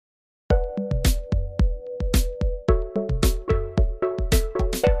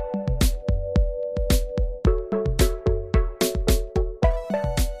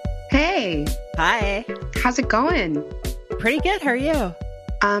How's it going? Pretty good. How are you?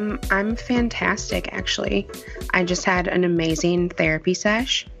 I'm fantastic, actually. I just had an amazing therapy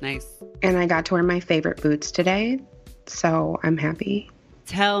sesh. Nice. And I got to wear my favorite boots today, so I'm happy.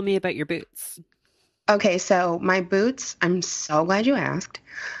 Tell me about your boots. Okay, so my boots, I'm so glad you asked.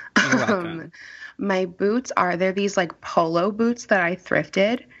 You're welcome. My boots they're these like polo boots that I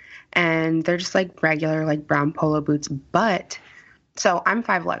thrifted, and they're just like regular like brown polo boots, but so I'm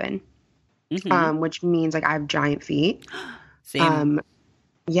 5'11", which means like I have giant feet. Same.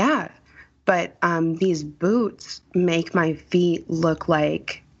 Yeah, but these boots make my feet look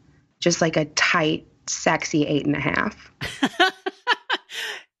like just like a tight, sexy 8.5.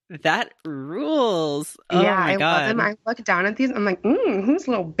 That rules. Oh Yeah, my I God. love them. I look down at these, I'm like, whose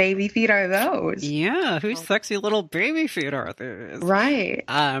little baby feet are those? Yeah, whose sexy little baby feet are these? Right.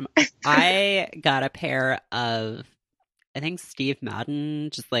 I got a pair of, I think Steve Madden,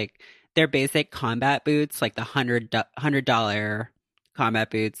 just like their basic combat boots, like the $100 combat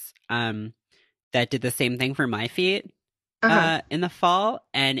boots, that did the same thing for my feet in the fall,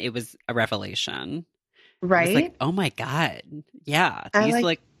 and it was a revelation. Right. I was like, oh my God. Yeah.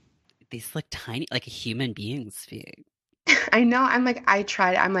 These look tiny, like a human being's feet. I know. I'm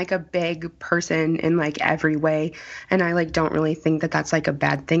like a big person in like every way, and I like don't really think that that's like a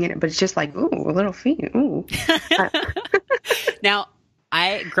bad thing in it, but it's just like, ooh, little feet. Ooh. Now,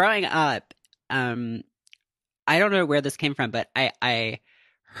 growing up, I don't know where this came from, but I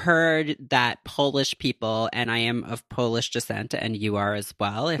heard that Polish people, and I am of Polish descent, and you are as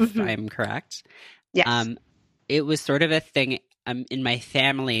well, if I'm correct. Yes. It was sort of a thing in my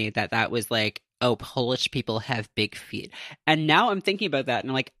family that was like, oh, Polish people have big feet. And now I'm thinking about that,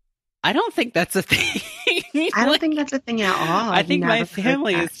 and I'm like, I don't think that's a thing. I don't think that's a thing at all. I think my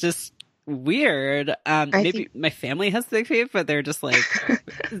family is just weird. Maybe my family has big feet, but they're just like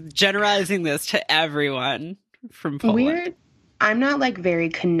generalizing this to everyone from Poland. Weird. I'm not like very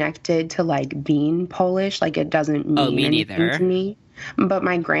connected to like being Polish. Like it doesn't mean me anything neither. to me. But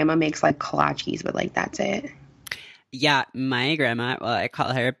my grandma makes like kolaczkis, but like that's it. Yeah, my grandma, well, I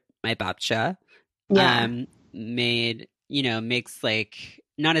call her my babcia. Yeah. Makes like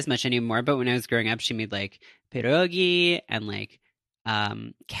not as much anymore, but when I was growing up, she made like pierogi and like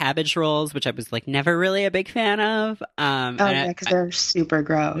cabbage rolls, which I was like never really a big fan of. Because they're super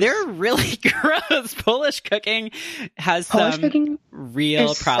gross. They're really gross. Polish cooking has some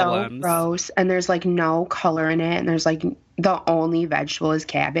real problems. So gross, and there's like no color in it, and there's like the only vegetable is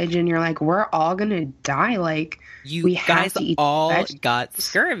cabbage, and you're like, we're all gonna die. Like we guys all got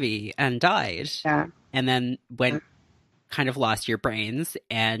scurvy and died. Yeah, and then kind of lost your brains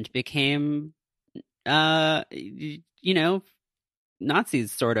and became,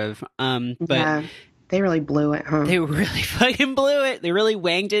 Nazis, sort of. But yeah, they really blew it, huh? They really fucking blew it. They really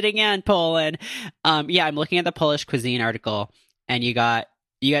wanged it again, Poland. Yeah, I'm looking at the Polish cuisine article, and you got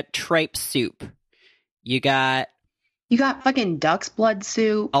tripe soup. You got fucking duck's blood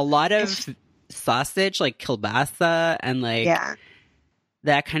soup. A lot of sausage, like kielbasa, and like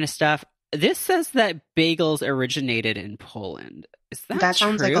that kind of stuff. This says that bagels originated in Poland. Is that That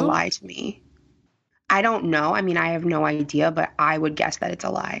sounds true? like a lie to me. I don't know. I mean, I have no idea, but I would guess that it's a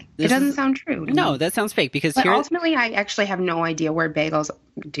lie. It doesn't sound true to No, me. that sounds fake because ultimately, I actually have no idea where bagels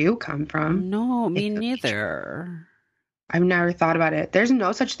do come from. No, me neither. I've never thought about it. There's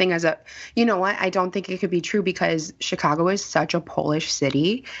no such thing as you know what? I don't think it could be true because Chicago is such a Polish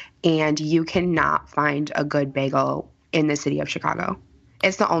city, and you cannot find a good bagel in the city of Chicago.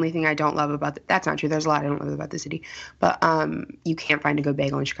 It's the only thing I don't love about that's not true. There's a lot I don't love about the city, but you can't find a good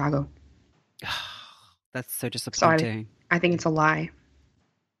bagel in Chicago. That's so disappointing. So I think it's a lie.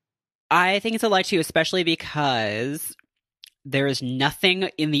 I think it's a lie too, especially because there is nothing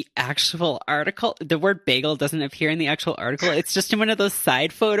in the actual article. The word bagel doesn't appear in the actual article. It's just in one of those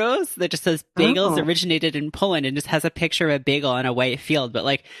side photos that just says bagels originated in Poland and just has a picture of a bagel on a white field. But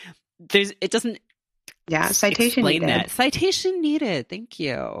like, it doesn't. Yeah, citation explain needed. That. Citation needed. Thank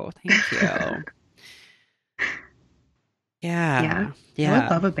you. Yeah. I would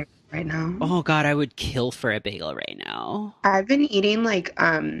love a bagel right now. Oh God, I would kill for a bagel right now. I've been eating like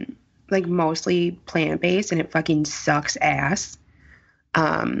mostly plant-based, and it fucking sucks ass.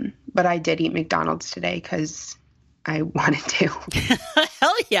 But I did eat McDonald's today because I wanted to.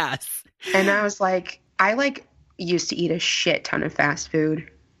 Hell yes. And I was like, I used to eat a shit ton of fast food.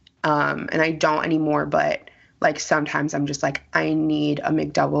 And I don't anymore, but like sometimes I'm just like, I need a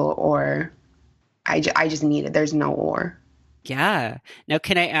McDouble, or I just need it. There's no or. Yeah. Now,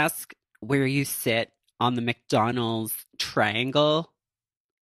 can I ask where you sit on the McDonald's triangle?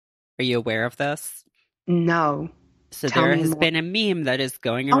 Are you aware of this? No. So Tell there me has more. been a meme that is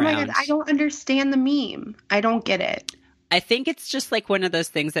going Oh around. my God, I don't understand the meme. I don't get it. I think it's just like one of those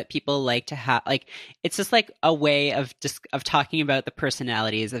things that people like to have. Like, it's just like a way of of talking about the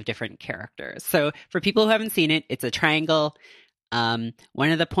personalities of different characters. So for people who haven't seen it, it's a triangle. One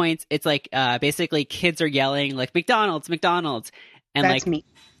of the points, it's like basically kids are yelling like McDonald's, McDonald's, and That's like me.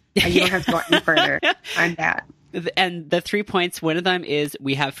 You don't have to go any further on that. And the 3 points, one of them is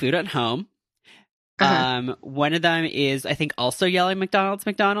we have food at home. One of them is I think also yelling McDonald's,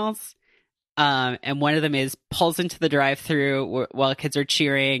 McDonald's. And one of them is pulls into the drive-through while kids are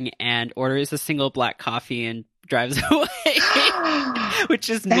cheering and orders a single black coffee and drives away, which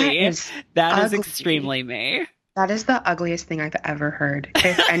is me. That is extremely me. That is the ugliest thing I've ever heard.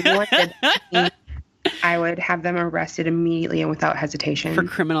 If anyone did that to me, I would have them arrested immediately and without hesitation. For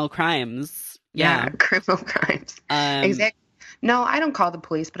criminal crimes. Yeah. Criminal crimes. Exactly. No, I don't call the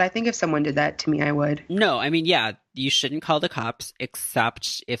police, but I think if someone did that to me, I would. No, I mean, yeah, you shouldn't call the cops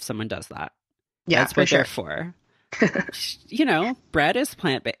except if someone does that. Yeah, that's what they're for. You know, bread is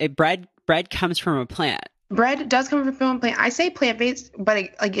plant-based. Bread comes from a plant. Bread does come from a plant. I say plant-based, but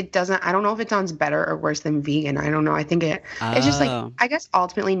it doesn't. I don't know if it sounds better or worse than vegan. I don't know. I think it's just like, I guess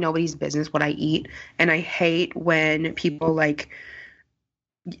ultimately nobody's business what I eat, and I hate when people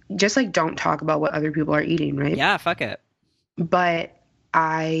just don't talk about what other people are eating, right? Yeah, fuck it. But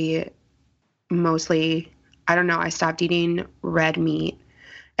I don't know. I stopped eating red meat.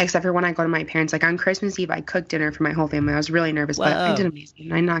 Except for when I go to my parents, like on Christmas Eve, I cooked dinner for my whole family. I was really nervous, but I did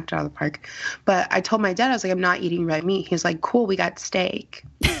amazing. I knocked it out of the park. But I told my dad, I was like, I'm not eating red meat. He's like, cool, we got steak.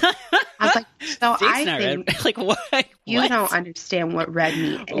 I was like, so I think like what? You don't understand what red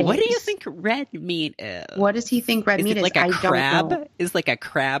meat is. What do you think red meat is? What does he think red meat is? Like a crab? Is like a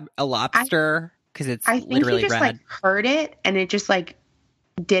crab a lobster? Because it's literally red. I think he just heard it and it just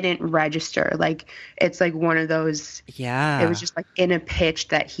didn't register. It's one of those. Yeah. It was just in a pitch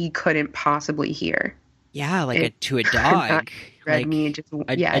that he couldn't possibly hear. Yeah, to a dog. Red meat.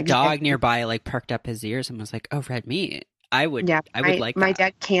 A dog nearby perked up his ears and was like, "Oh, red meat." I would like that. My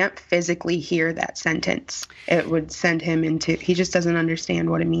dad can't physically hear that sentence. It would send him into. He just doesn't understand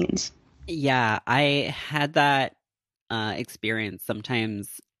what it means. Yeah, I had that experience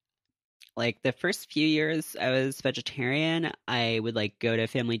sometimes. The first few years I was vegetarian, I would go to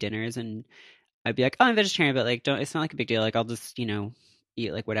family dinners and I'd be like, "Oh, I'm vegetarian," but it's not a big deal. I'll just,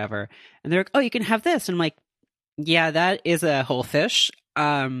 eat whatever. And they're like, "Oh, you can have this." And I'm like, "Yeah, that is a whole fish."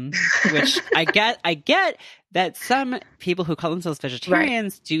 Which I get that some people who call themselves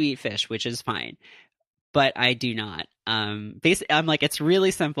vegetarians do eat fish, which is fine. But I do not. Basically, I'm like, it's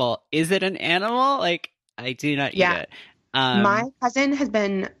really simple. Is it an animal? I do not eat it. My cousin has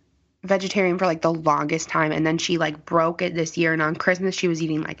been vegetarian for the longest time, and then she broke it this year, and on Christmas she was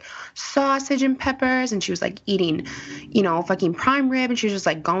eating sausage and peppers, and she was eating fucking prime rib, and she was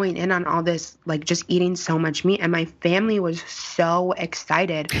just going in on all this, just eating so much meat, and my family was so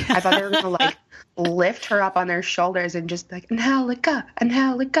excited. I thought they were gonna lift her up on their shoulders and just be Angelica,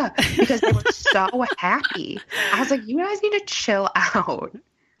 because they were so happy. I was like, you guys need to chill out.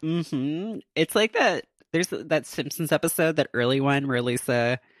 It's like that. There's that Simpsons episode, that early one where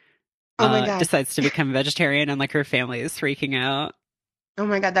Lisa decides to become a vegetarian and her family is freaking out. Oh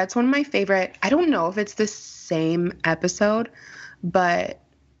my God, that's one of my favorite. I don't know if it's the same episode, but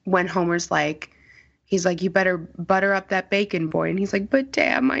when Homer's he's like, you better butter up that bacon, boy. And he's like, but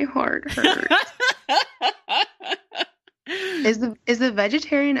Dad, my heart hurts. Is the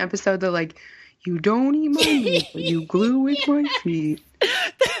vegetarian episode the you don't eat my meat, but you glue with my teeth?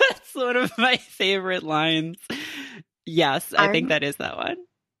 That's one of my favorite lines. Yes, I think that is that one.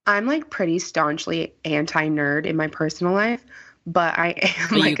 I'm pretty staunchly anti-nerd in my personal life, but I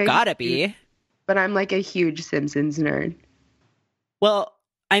am but you gotta be. But I'm a huge Simpsons nerd. Well,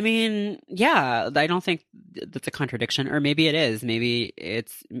 I mean, yeah, I don't think that's a contradiction, or maybe it is. Maybe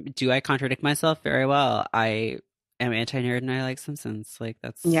it's. Do I contradict myself? Very well. I am anti-nerd and I like Simpsons.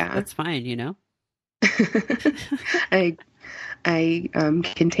 That's fine, I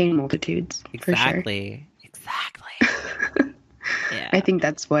contain multitudes. Exactly. For sure. Yeah. I think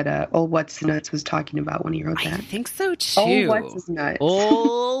that's what Old What's Nuts was talking about when he wrote that. I think so too. Old What's His Nuts.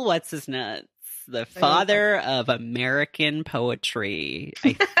 Old What's His Nuts. The father of American poetry.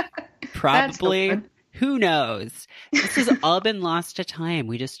 Probably. Who knows? This has all been lost to time.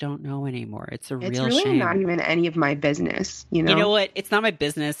 We just don't know anymore. It's real shame. It's really not even any of my business. You know what? It's not my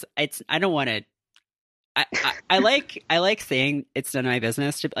business. I don't want to. I like saying it's none of my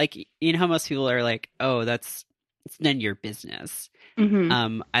business. How most people are like, oh, it's none of your business.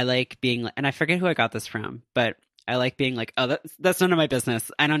 I like being, and I forget who I got this from, but I like being oh, that's none of my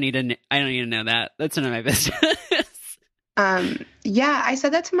business. I don't need to know that. That's none of my business. Yeah, I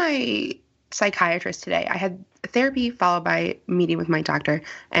said that to my psychiatrist today. I had therapy followed by a meeting with my doctor,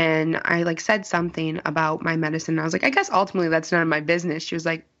 and I like said something about my medicine. I was like, I guess ultimately that's none of my business. She was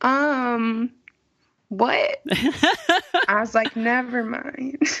like, what? I was like, never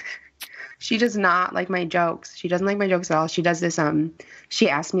mind. She does not like my jokes. She doesn't like my jokes at all. She does this, she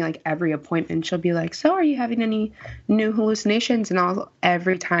asks me like every appointment, she'll be like, so are you having any new hallucinations? And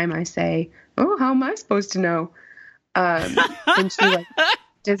every time I say, oh, how am I supposed to know? And she like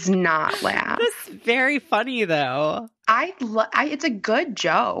does not laugh. That's very funny though. It's a good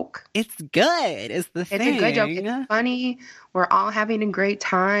joke. It's good is the thing. It's a good joke. It's funny. We're all having a great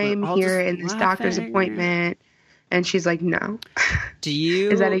time here in this doctor's appointment. And she's like, no. Do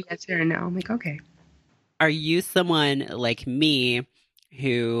you? Is that a yes or a no? I'm like, okay. Are you someone like me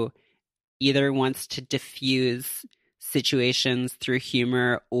who either wants to diffuse situations through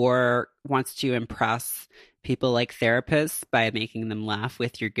humor or wants to impress people like therapists by making them laugh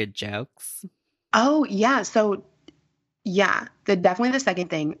with your good jokes? Oh, yeah. So, yeah, definitely the second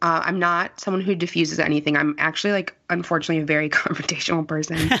thing. I'm not someone who diffuses anything. I'm actually, like, unfortunately, a very confrontational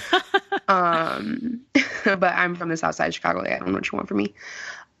person. But I'm from the South Side of Chicago. I don't know what you want from me.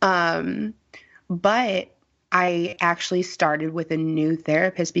 But I actually started with a new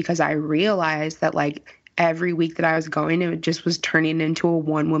therapist because I realized that, like, every week that I was going, it just was turning into a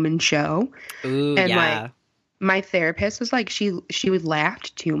one-woman show. Ooh, and yeah. like my therapist was like, she would laugh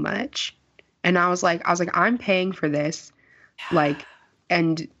too much. And I was like, I'm paying for this, like,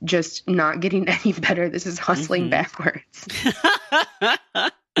 and just not getting any better. This is hustling backwards.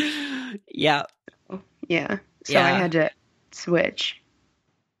 Yeah. Yeah. So I had to switch.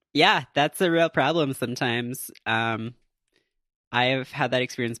 Yeah, that's a real problem sometimes. I've had that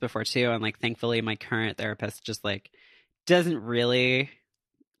experience before too, and like thankfully my current therapist just like doesn't really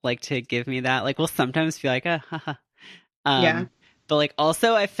like to give me that. Like we'll sometimes feel like Yeah. But like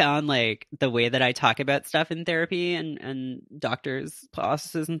also I found like the way that I talk about stuff in therapy and doctors'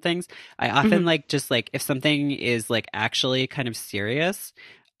 offices and things, I often like just like if something is like actually kind of serious,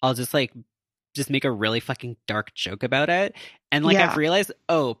 I'll just make a really fucking dark joke about it. And like I've realized,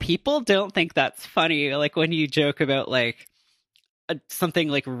 oh, people don't think that's funny. Like when you joke about like something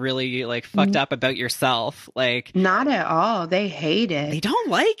like really like fucked up about yourself, like not at all. They hate it. They don't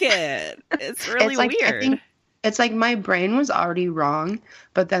like it. It's really like, weird. I think it's like my brain was already wrong,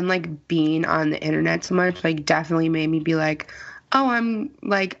 but then like being on the internet so much like definitely made me be like, oh, I'm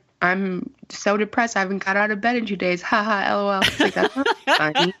so depressed. I haven't got out of bed in 2 days. Haha, lol. Like that's not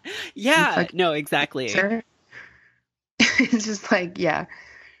funny. Yeah, like, no, exactly. It's just like, yeah,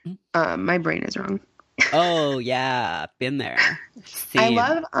 my brain is wrong. Oh yeah, been there. Same. I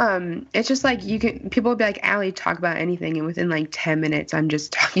love it's just like people will be like, Allie, talk about anything, and within like 10 minutes I'm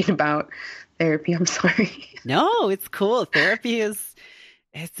just talking about therapy. I'm sorry. No, it's cool. Therapy it's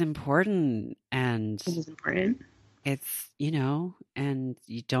important, and it is important. It's, and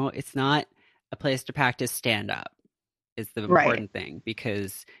it's not a place to practice stand up is the important thing,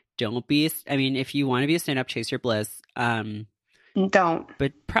 because if you want to be a stand up, chase your bliss. Don't.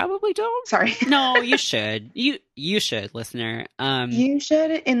 But probably don't. Sorry. No, you should. You should, listener. You should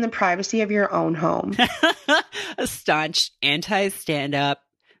in the privacy of your own home. A staunch anti-stand-up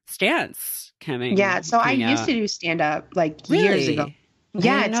stance coming. Yeah, so I used to do stand-up like years ago.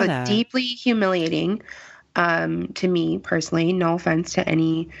 Yeah, it's like deeply humiliating to me personally. No offense to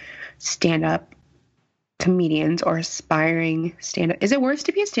any stand-up comedians or aspiring stand-up. Is it worse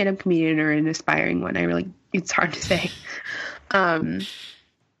to be a stand-up comedian or an aspiring one? It's hard to say.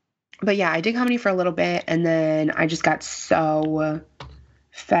 But yeah, I did comedy for a little bit, and then I just got so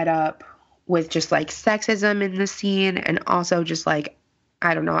fed up with just like sexism in the scene, and also just like,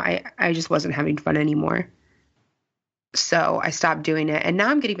 I don't know, I just wasn't having fun anymore. So I stopped doing it, and now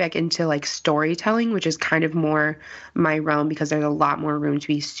I'm getting back into like storytelling, which is kind of more my realm because there's a lot more room to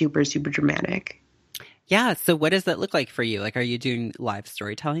be super, super dramatic. Yeah. So what does that look like for you? Like, are you doing live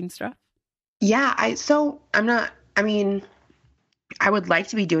storytelling stuff? Yeah. I would like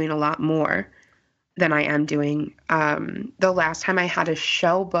to be doing a lot more than I am doing. The last time I had a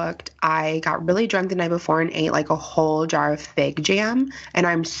show booked, I got really drunk the night before and ate like a whole jar of fig jam. And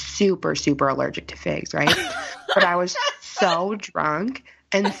I'm super, super allergic to figs, right? But I was so drunk,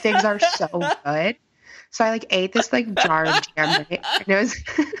 and figs are so good. So I like ate this like jar of jam, right? And it was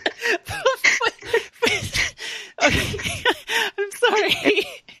okay. I'm sorry.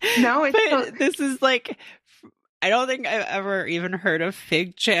 No, it's this is like, I don't think I've ever even heard of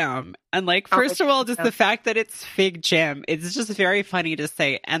fig jam. And like, first of all, just the fact that it's fig jam, it's just very funny to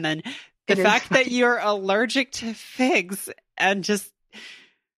say. And then the fact that you're allergic to figs, and just,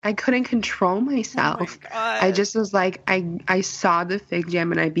 I couldn't control Oh my myself. I God. just was like, I saw the fig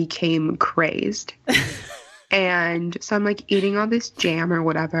jam and I became crazed. And so I'm like eating all this jam or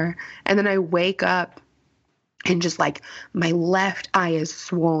whatever. And then I wake up and just like my left eye is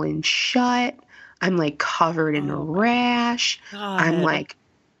swollen shut. I'm like covered in a Oh my rash. I'm God. like,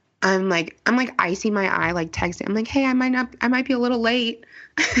 I'm like icing my eye, like texting. I'm like, hey, I might be a little late.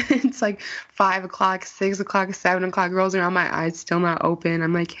 It's like 5 o'clock, 6 o'clock, 7 o'clock rolls around, my eyes still not open.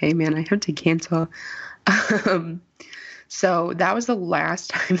 I'm like, hey man, I have to cancel. Um, so that was the last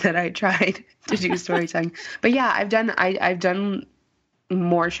time that I tried to do story time. But yeah, I've done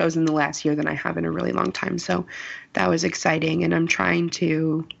more shows in the last year than I have in a really long time. So that was exciting, and I'm trying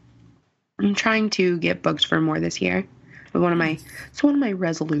to get booked for more this year. Nice. It's one of my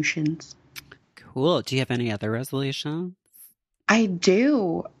resolutions. Cool. Do you have any other resolutions? I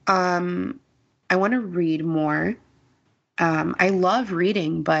do. I want to read more. I love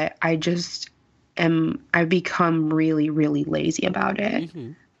reading, but I've become really, really lazy about it.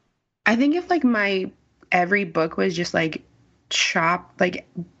 Hmm. I think if like my every book was just like like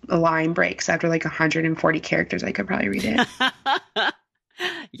line breaks after like 140 characters, I could probably read it.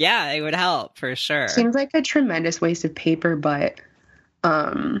 Yeah, it would help for sure. Seems like a tremendous waste of paper, but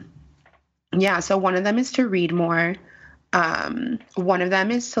um yeah, so one of them is to read more. One of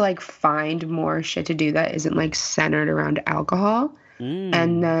them is to like find more shit to do that isn't like centered around alcohol.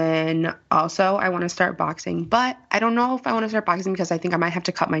 And Mm. then also I want to start boxing, but I don't know if I want to start boxing because I think I might have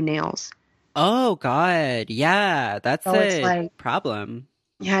to cut my nails. Oh God. Yeah, that's So it's a like, problem.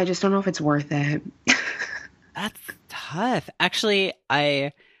 yeah, I just don't know if it's worth it. That's tough. Actually,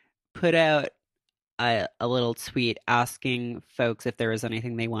 I put out a little tweet asking folks if there was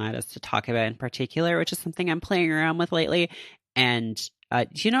anything they wanted us to talk about in particular, which is something I'm playing around with lately. And do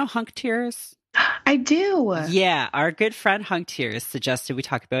you know Hunk Tears? I do. Yeah, our good friend Hunk Tears suggested we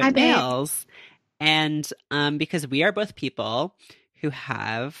talk about I bet. nails. And because we are both people who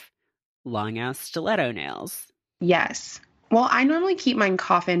have long ass stiletto nails. Yes. Well, I normally keep mine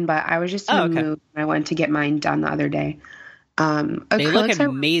coffin, but I was just in Oh, the okay. mood. I went to get mine done the other day. They look Acrylics are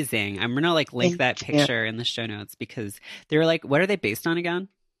amazing. I'm gonna like link thank that you. picture in the show notes because they were like, what are they based on again?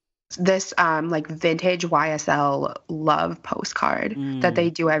 This like vintage YSL love postcard that they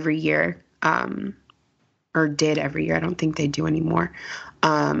Mm. do every year. Or did every year. I don't think they do anymore.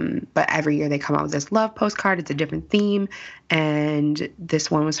 But every year they come out with this love postcard. It's a different theme. And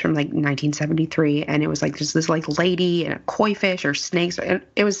this one was from like 1973. And it was like just this like lady and a koi fish or snakes. And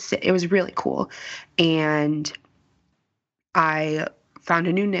it was really cool. And I found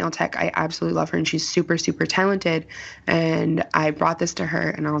a new nail tech. I absolutely love her and she's super, super talented. And I brought this to her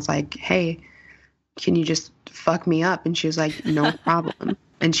and I was like, hey, can you just fuck me up? And she was like, no problem.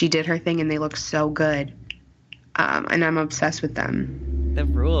 And she did her thing and they look so good. And I'm obsessed with them. The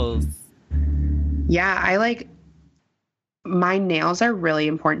rules. Yeah, I like my nails are really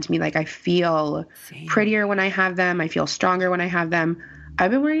important to me. Like I feel Same. prettier when I have them. I feel stronger when I have them. I've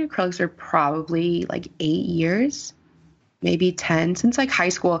been wearing acrylics for probably like 8 years, maybe 10 since like high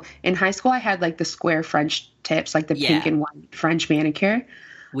school. In high school, I had like the square French tips, like the pink Yeah, and white French manicure.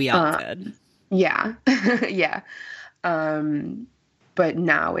 we all Uh, did. yeah, yeah. Um, but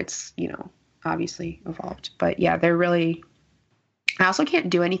now it's, obviously evolved. But yeah, they're really, I also can't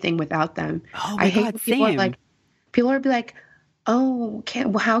do anything without them. Oh I my hate God, when same. people are be like, oh,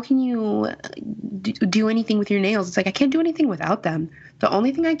 how can you do anything with your nails? It's like, I can't do anything without them. The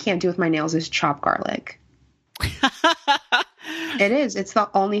only thing I can't do with my nails is chop garlic. It is. It's the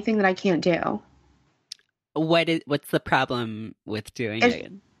only thing that I can't do. What's the problem with doing It's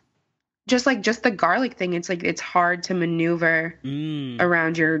it? just the garlic thing. It's like, it's hard to maneuver Mm,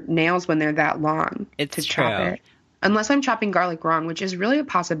 around your nails when they're that long to it's chop true. it. Unless I'm chopping garlic wrong, which is really a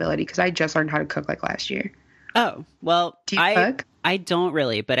possibility because I just learned how to cook like last year. Oh, well, Do you I cook? I don't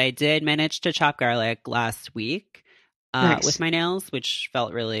really, but I did manage to chop garlic last week with Nice. my nails, which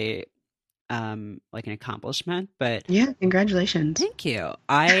felt really like an accomplishment, but Yeah, congratulations. thank you.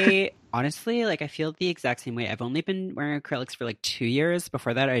 I honestly like I feel the exact same way. I've only been wearing acrylics for like 2 years.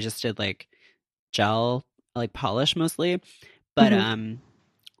 Before that I just did like gel like polish mostly. But Hmm.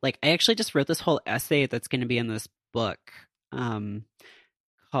 like I actually just wrote this whole essay that's going to be in this book um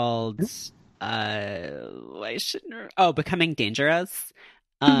called I shouldn't oh Becoming Dangerous.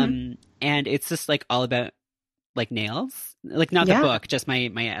 Hmm. And it's just like all about like nails, like not the Yeah, book, just my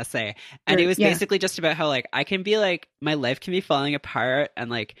essay. And it was yeah. basically just about how like I can be like my life can be falling apart and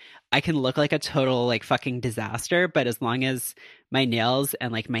like I can look like a total like fucking disaster, but as long as my nails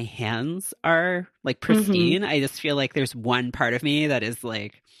and like my hands are like Hmm. pristine, I just feel like there's one part of me that is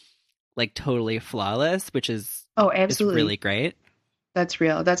like totally flawless, which is Oh, really absolutely. great. That's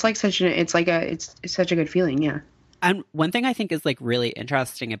real. That's like such an it's such a good feeling. Yeah. And one thing I think is like really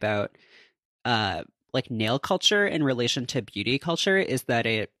interesting about like nail culture in relation to beauty culture is that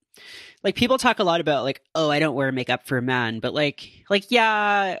it like people talk a lot about like, oh, I don't wear makeup for men, but like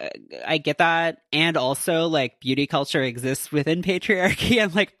yeah, I get that. And also like beauty culture exists within patriarchy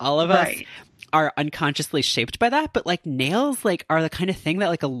and like all of us Right. are unconsciously shaped by that. But like nails like are the kind of thing that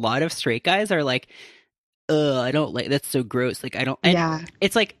like a lot of straight guys are like, I don't like that's so gross. Like I don't and Yeah.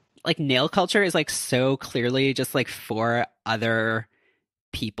 it's like nail culture is like so clearly just like for other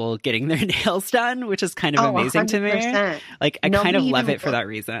people getting their nails done, which is kind of Oh, amazing to me. 100%. Like I kind of Nobody love even it for that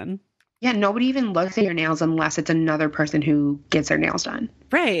reason. Yeah, nobody even looks at your nails unless it's another person who gets their nails done.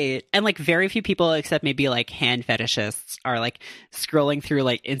 Right. And like very few people except maybe like hand fetishists are like scrolling through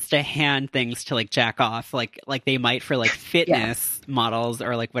like Insta hand things to like jack off like they might for like fitness models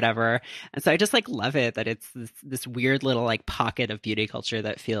or like whatever. And so I just like love it that it's this weird little like pocket of beauty culture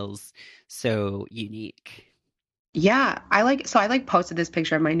that feels so unique. Yeah, I posted this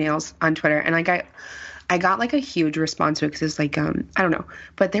picture of my nails on Twitter, and I got like a huge response to it because it's like I don't know,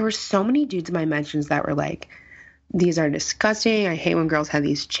 but there were so many dudes in my mentions that were like, these are disgusting. I hate when girls have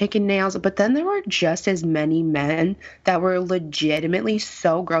these chicken nails. But then there were just as many men that were legitimately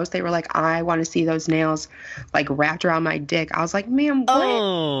so gross. They were like, I want to see those nails like wrapped around my dick. I was like, man, what?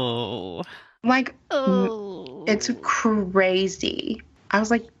 Oh. Like, Oh. it's crazy. I was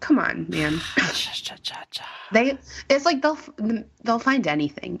like, come on, man. It's like they'll find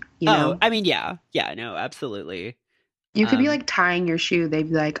anything, you know? I mean, yeah. Yeah, no, absolutely. You could be like tying your shoe. They'd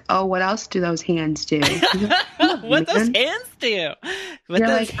be like, oh, what else do those hands do? What those hands do? What You're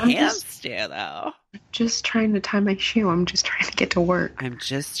those like, I'm hands do, though? just trying to tie my shoe. I'm just trying to get to work. I'm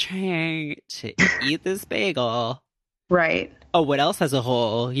just trying to eat this bagel. Right. Oh, what else has a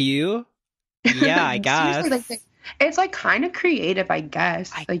hole? You? Yeah, I guess. Seriously, like, it's like kind of creative, I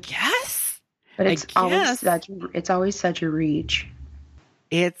guess. I Like, guess. but I it's guess. always such a reach.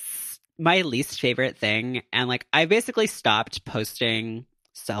 It's my least favorite thing. And like, I basically stopped posting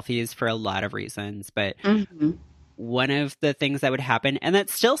selfies for a lot of reasons. But Mm-hmm. one of the things that would happen, and that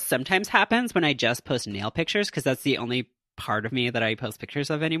still sometimes happens when I just post nail pictures, because that's the only part of me that I post pictures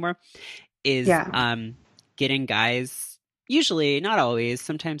of anymore, is getting guys, usually, not always,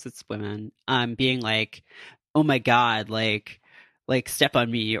 sometimes it's women, being like, oh my God, like step on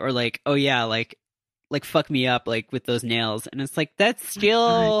me, or like, oh yeah, like fuck me up, like with those nails. And it's like, that's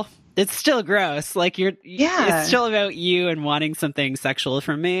still gross. Like it's still about you and wanting something sexual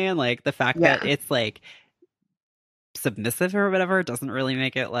from me. And like the fact that it's like submissive or whatever doesn't really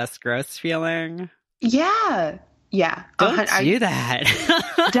make it less gross feeling. Yeah. Don't do that.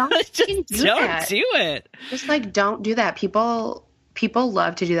 Don't do it. Just like, don't do that. People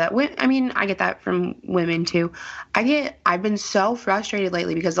love to do that. I mean, I get that from women too. I've been so frustrated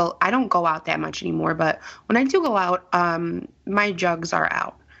lately because I don't go out that much anymore. But when I do go out, my jugs are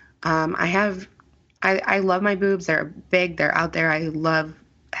out. I love my boobs. They're big. They're out there. I love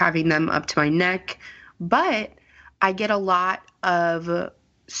having them up to my neck. But I get a lot of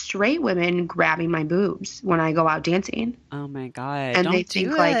straight women grabbing my boobs when I go out dancing. Oh my God. And don't they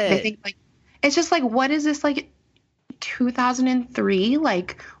think like it's just like, what is this, like 2003?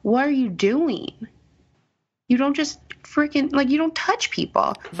 Like, what are you doing? You don't just freaking, like, you don't touch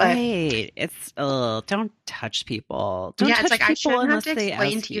people. But, right. It's don't touch people. Don't touch it's like, people, I shouldn't have to they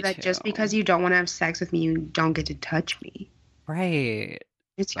explain to you that just because you don't want to have sex with me, you don't get to touch me. Right.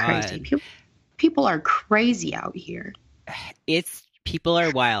 It's crazy. People are crazy out here. People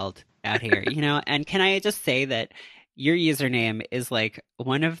are wild out here, you know? And can I just say that your username is like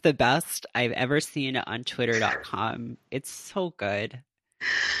one of the best I've ever seen on Twitter.com. It's so good.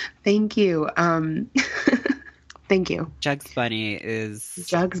 Thank you. Thank you. Jugs Bunny is...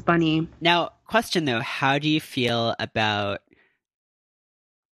 Jugs Bunny. Now, question though, how do you feel about...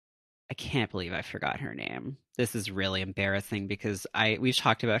 I can't believe I forgot her name. This is really embarrassing because we've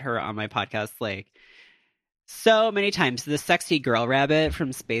talked about her on my podcast like so many times. The sexy girl rabbit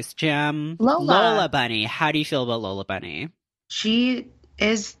from Space Jam. Lola Bunny. How do you feel about Lola Bunny? She's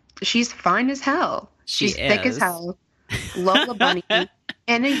fine as hell. She's thick as hell. Lola Bunny.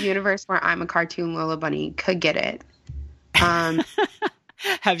 In a universe where I'm a cartoon, Lola Bunny could get it. Have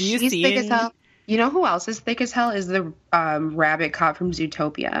you seen... She's thick as hell. You know who else is thick as hell? Is the rabbit cop from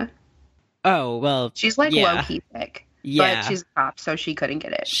Zootopia. Oh, well, she's like low-key thick. Yeah. But she's a cop, so she couldn't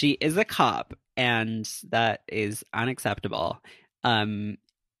get it. She is a cop, and that is unacceptable. Lola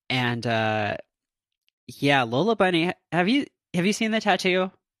Bunny, have you seen the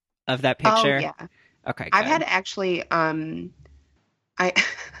tattoo of that picture? Oh, yeah. Okay, good. I've had actually,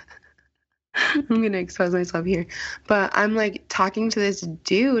 I'm gonna expose myself here, but I'm like talking to this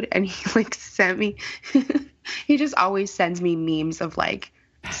dude, and he like sent me. He just always sends me memes of like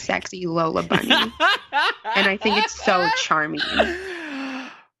sexy Lola Bunny, and I think it's so charming.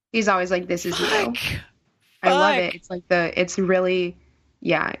 He's always like, "This is you." I love it. It's like it's really,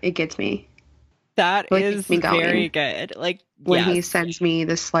 yeah, it gets me. That Like, is gets me going. very good. Like When he yes, sends me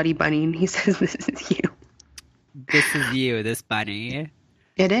the slutty bunny and he says, "This is you." this is you, this bunny.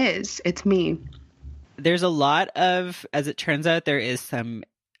 It is. It's me. There's a lot of, as it turns out, there is some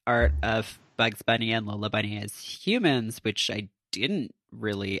art of Bugs Bunny and Lola Bunny as humans, which I didn't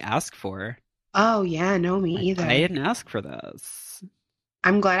really ask for. Oh yeah, no, me either. I didn't ask for this.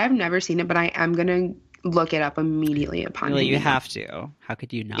 I'm glad I've never seen it, but I am gonna look it up immediately upon Well, you meeting have to. How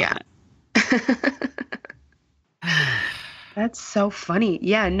could you not? Yeah. That's so funny.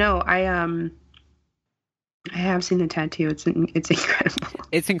 Yeah, no, I have seen the tattoo. It's incredible.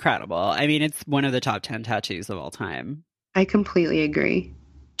 It's incredible. I mean, it's one of the top 10 tattoos of all time. I completely agree.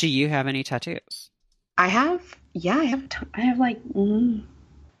 Do you have any tattoos? I have like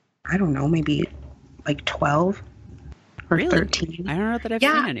I don't know, maybe like 12 or Really? 13. I don't know that I've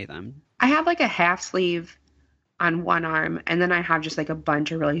Yeah. seen any of them. I have like a half sleeve on one arm, and then I have just like a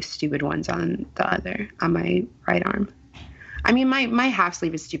bunch of really stupid ones on the other, on my right arm. I mean, my half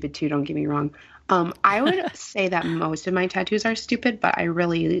sleeve is stupid too, don't get me wrong. I would say that most of my tattoos are stupid, but I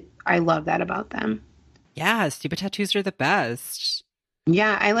love that about them. Yeah, stupid tattoos are the best.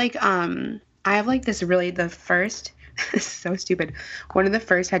 Yeah, I have like this really, the first, this is so stupid. One of the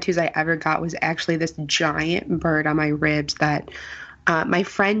first tattoos I ever got was actually this giant bird on my ribs that my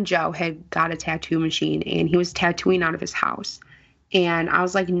friend Joe had got a tattoo machine, and he was tattooing out of his house. And I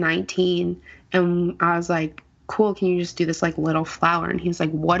was like 19, and I was like, cool, can you just do this like little flower? And he's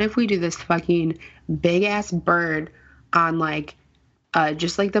like, what if we do this fucking big ass bird on like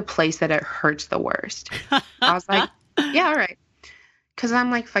just like the place that it hurts the worst? I was like, yeah, all right. Because I'm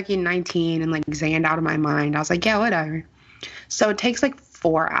like fucking 19 and like zanned out of my mind. I was like, yeah, whatever. So it takes like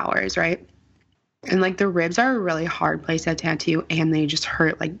 4 hours, right? And like the ribs are a really hard place to tattoo, and they just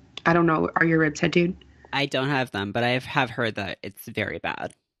hurt. Like, I don't know, are your ribs tattooed? I don't have them, but I have heard that it's very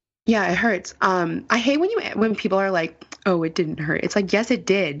bad. Yeah, it hurts. I hate when people are like, "Oh, it didn't hurt." It's like, yes, it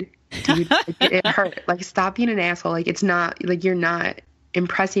did, dude. It hurt. Like, stop being an asshole. Like, it's not like you're not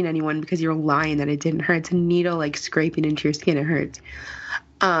impressing anyone because you're lying that it didn't hurt. It's a needle like scraping into your skin. It hurts.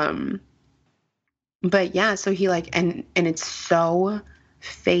 But yeah, so he like, and it's so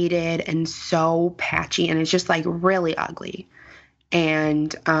faded and so patchy, and it's just like really ugly.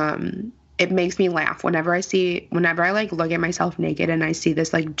 And it makes me laugh whenever I like look at myself naked and I see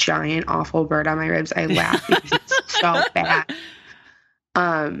this like giant awful bird on my ribs. I laugh because it's so bad.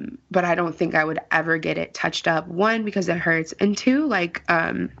 But I don't think I would ever get it touched up. One, because it hurts, and two, like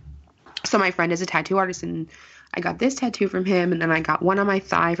so my friend is a tattoo artist, and I got this tattoo from him, and then I got one on my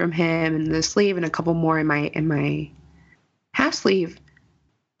thigh from him, and the sleeve, and a couple more in my half sleeve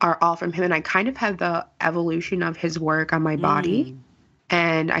are all from him. And I kind of have the evolution of his work on my body.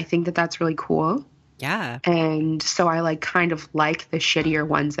 And I think that that's really cool. Yeah. And so I like kind of like the shittier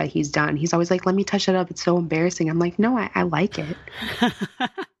ones that he's done. He's always like, let me touch it up. It's so embarrassing. I'm like, no, I like it.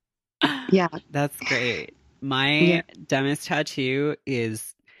 Yeah. That's great. My dumbest tattoo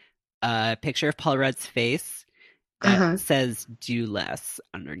is a picture of Paul Rudd's face that says "do less"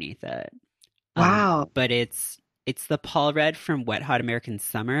 underneath it. Wow. But it's the Paul Rudd from Wet Hot American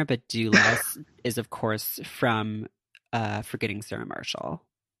Summer, but "do less" is of course from Forgetting Sarah Marshall.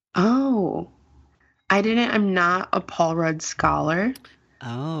 Oh, I'm not a Paul Rudd scholar.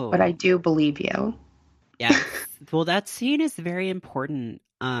 Oh. But I do believe you. Yeah. Well, that scene is very important.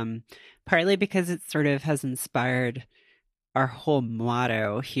 Partly because it sort of has inspired our whole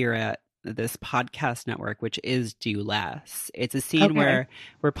motto here at this podcast network, which is "do less." It's a scene where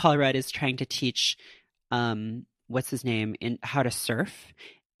Paul Rudd is trying to teach what's his name in how to surf.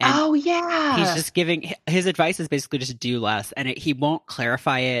 And oh yeah, he's just giving his advice is basically just do less, and he won't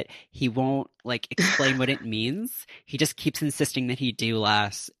clarify it. He won't like explain what it means. He just keeps insisting that he do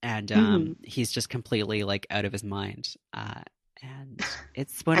less, and he's just completely like out of his mind. And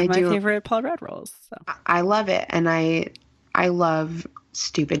it's one of my favorite Paul Rudd roles. So. I love it, and I love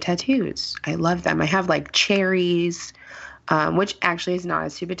stupid tattoos. I love them. I have like cherries, which actually is not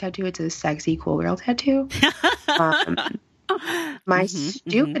a stupid tattoo. It's a sexy cool girl tattoo. My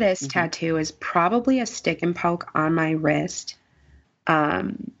stupidest tattoo is probably a stick and poke on my wrist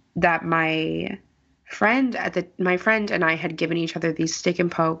that my friend and I had given each other these stick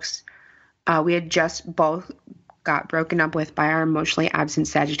and pokes. We had just both got broken up with by our emotionally absent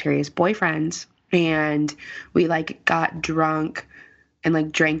Sagittarius boyfriends, and we like got drunk and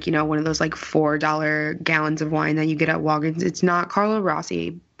like drank, one of those like $4 gallons of wine that you get at Walgreens. It's not Carlo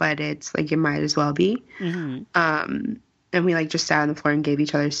Rossi, but it's like it might as well be. Mm-hmm. And we like just sat on the floor and gave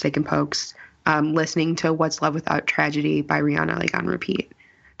each other steak and pokes, listening to "What's Love Without Tragedy" by Rihanna like on repeat.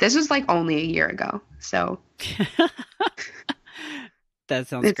 This was like only a year ago, so That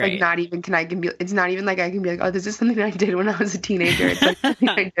sounds it's great. like not even it's not even like I can be like, oh, this is something I did when I was a teenager. It's like something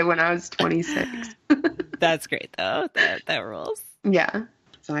I did when I was 26. That's great though. That rules. Yeah.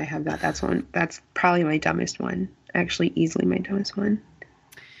 So I have that. That's probably my dumbest one. Actually, easily my dumbest one.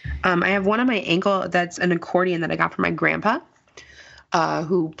 I have one on my ankle that's an accordion that I got from my grandpa,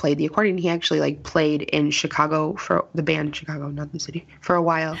 who played the accordion. He actually like played in Chicago for the band Chicago, not the city, for a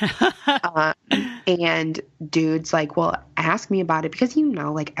while. And dudes like will ask me about it because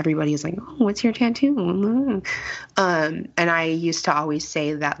like everybody is like, oh, what's your tattoo? And I used to always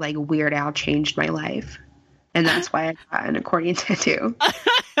say that like Weird Al changed my life, and that's why I got an accordion tattoo.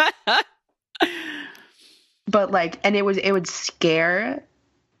 But like, and it would scare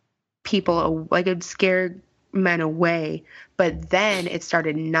people, like it would scare men away, but then it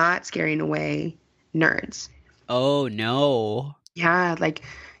started not scaring away nerds. Oh no. Yeah, like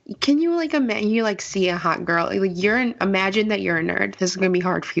can you like imagine you like see a hot girl, like imagine that you're a nerd. This is gonna be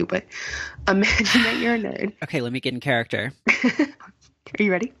hard for you, but imagine that you're a nerd. Okay, let me get in character. Are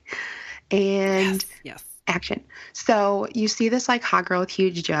you ready? And yes. Action. So you see this like hot girl with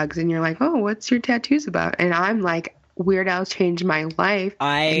huge jugs and you're like, oh, what's your tattoos about? And I'm like, Weird Al changed my life.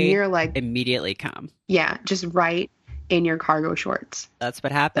 And you're like, immediately come. Yeah, just right in your cargo shorts. That's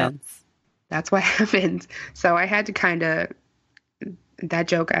what happens. So, that's what happens. So I had to that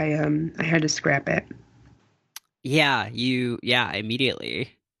joke, I had to scrap it. Yeah,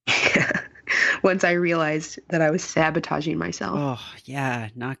 immediately. Once I realized that I was sabotaging myself. Oh, yeah,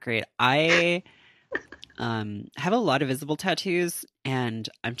 not great. I have a lot of visible tattoos, and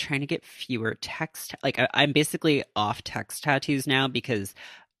I'm trying to get fewer text. Like I'm basically off text tattoos now because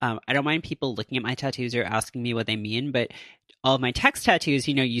I don't mind people looking at my tattoos or asking me what they mean, but all of my text tattoos,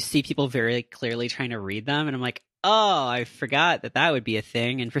 you see people very clearly trying to read them, and I'm like, oh, I forgot that would be a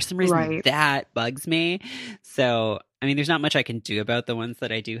thing, and for some reason that bugs me. So, I mean, there's not much I can do about the ones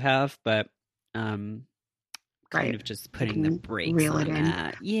that I do have, but kind of just putting the brakes on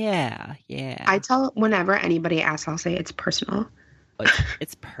that. Yeah. I tell whenever anybody asks, I'll say it's personal.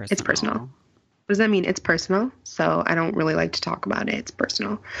 It's personal. It's personal. What does that mean? It's personal. So I don't really like to talk about it. It's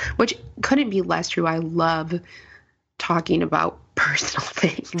personal, which couldn't be less true. I love talking about personal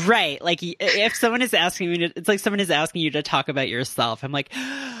things. Right. Like if someone is asking me, it's like someone is asking you to talk about yourself. I'm like,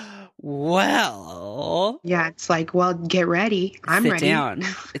 well. Yeah, it's like, well, get ready. I'm ready. Sit down.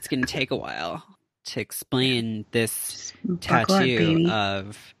 It's going to take a while to explain this tattoo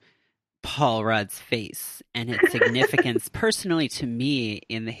of Paul Rudd's face and its significance personally to me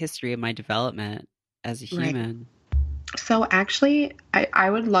in the history of my development as a human. So actually, I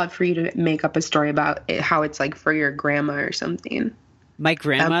would love for you to make up a story about it, how it's like for your grandma or something. My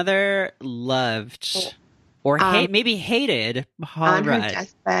grandmother loved or maybe hated Paul Rudd. On her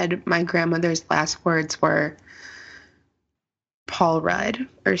deathbed, my grandmother's last words were Paul Rudd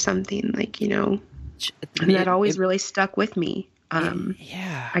or something, like, and that always really stuck with me.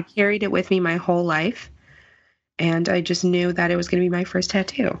 I carried it with me my whole life, and I just knew that it was going to be my first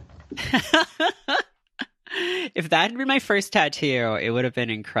tattoo. If that had been my first tattoo, it would have been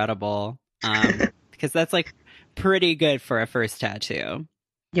incredible. Because that's like pretty good for a first tattoo.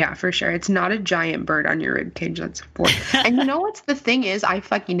 Yeah, for sure. It's not a giant bird on your ribcage. That's for. And you know what's the thing is? I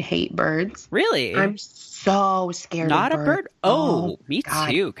fucking hate birds. Really? I'm so scared not of birds. Not a bird? Oh, me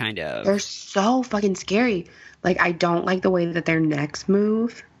too, kind of. They're so fucking scary. Like, I don't like the way that their necks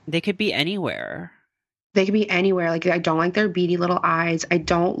move. They could be anywhere. Like, I don't like their beady little eyes. I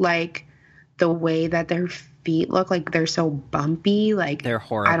don't like the way that their feet look. Like, they're so bumpy. Like, they're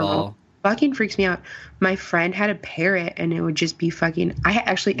horrible. I don't know. Fucking freaks me out. My friend had a parrot, and it would just be fucking.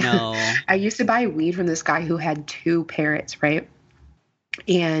 I used to buy weed from this guy who had 2 parrots, right?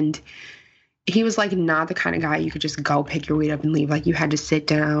 And he was like not the kind of guy you could just go pick your weed up and leave. Like, you had to sit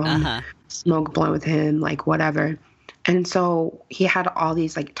down, smoke a blunt with him, like whatever. And so he had all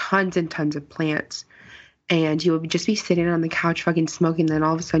these like tons and tons of plants, and he would just be sitting on the couch fucking smoking. Then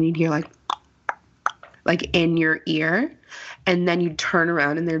all of a sudden you'd hear like in your ear, and then you'd turn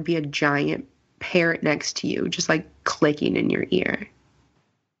around and there'd be a giant parrot next to you just like clicking in your ear.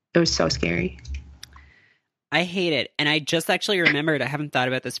 It was so scary. I hate it. And I just actually remembered, I haven't thought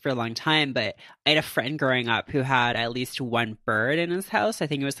about this for a long time, but I had a friend growing up who had at least one bird in his house. I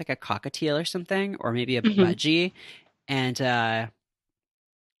think it was like a cockatiel or something, or maybe a budgie. And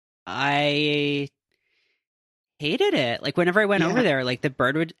I hated it. Like whenever I went over there, like the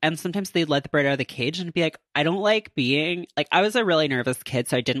bird would, and sometimes they'd let the bird out of the cage and be like, I don't like being like, I was a really nervous kid,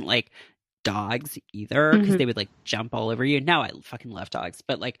 so I didn't like dogs either because they would like jump all over you. Now I fucking love dogs,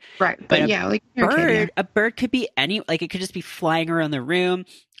 but like, Right. But yeah, like a bird could be any, like it could just be flying around the room.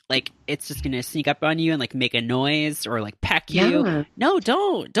 Like it's just gonna sneak up on you and like make a noise or like peck you. Yeah. No,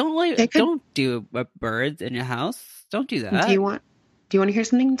 don't do birds in your house. Don't do that. Do you want to hear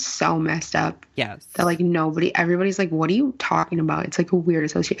something so messed up? Yes. That like everybody's like, what are you talking about? It's like a weird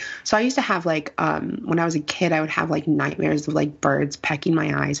association. So I used to have like, when I was a kid, I would have like nightmares of like birds pecking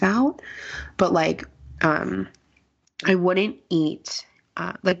my eyes out. But like, I wouldn't eat,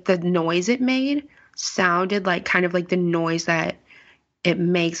 like the noise it made sounded like kind of like the noise that it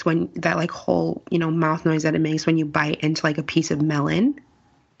makes when that like whole, mouth noise that it makes when you bite into like a piece of melon.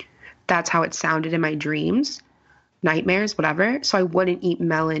 That's how it sounded in my dreams. Nightmares, whatever. So I wouldn't eat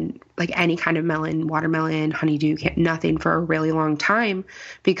melon, like any kind of melon, watermelon, honeydew, nothing for a really long time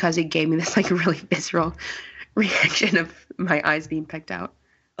because it gave me this like really visceral reaction of my eyes being picked out.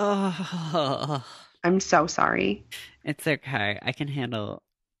 Oh, I'm so sorry. It's okay. I can handle.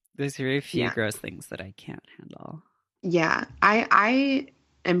 There's very few gross things that I can't handle. Yeah, I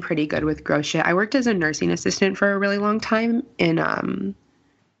am pretty good with gross shit. I worked as a nursing assistant for a really long time in a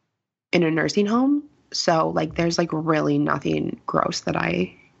nursing home. So like there's like really nothing gross that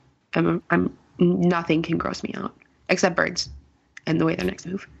I'm nothing can gross me out except birds and the way their necks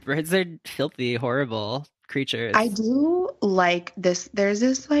move. Birds are filthy, horrible creatures. I do like this. There's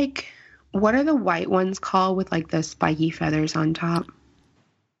this like, what are the white ones called with like the spiky feathers on top?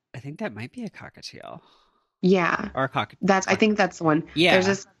 I think that might be a cockatiel. Yeah. Or a I think that's the one. Yeah.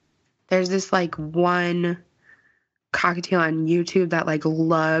 There's this like one cockatiel on YouTube that like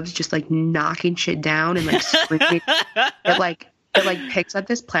loves just like knocking shit down and like screaming. it like picks up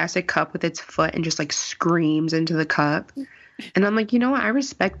this plastic cup with its foot and just like screams into the cup. And I'm like, you know what? I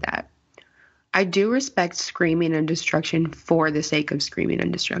respect that. I do respect screaming and destruction for the sake of screaming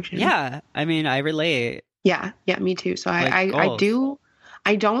and destruction. Yeah. I mean, I relate. Yeah, me too. So like I do.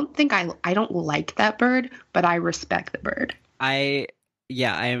 I don't like that bird, but I respect the bird. I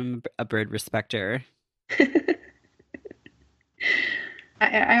am a bird respecter.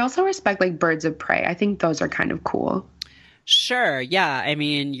 I also respect like birds of prey. I think those are kind of cool. Sure. Yeah. I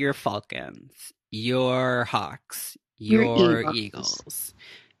mean, your falcons, your hawks, your eagles,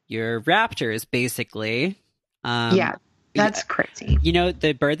 your raptors, basically. Yeah, that's crazy.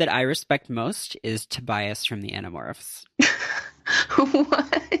 The bird that I respect most is Tobias from the Animorphs.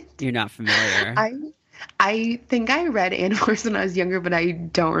 What? You're not familiar. I think I read Animorphs when I was younger, but I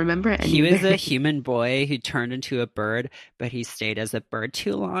don't remember it. He was a human boy who turned into a bird, but he stayed as a bird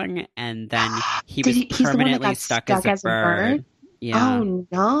too long, and then he was permanently stuck as a bird. Yeah. Oh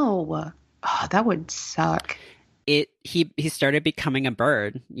no! Oh, that would suck. He started becoming a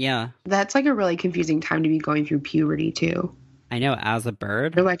bird. Yeah. That's like a really confusing time to be going through puberty too. I know, as a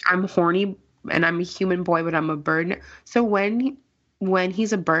bird. They're like, I'm horny and I'm a human boy, but I'm a bird. So when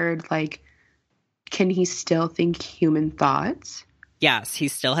he's a bird, like, can he still think human thoughts? Yes, he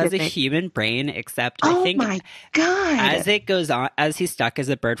still has a human brain, except I think my God. As it goes on, as he's stuck as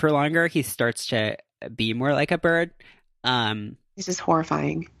a bird for longer, he starts to be more like a bird. This is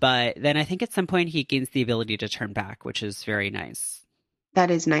horrifying. But then I think at some point he gains the ability to turn back, which is very nice. That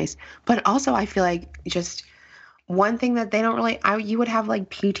is nice. But also I feel like just one thing that they don't really, you would have like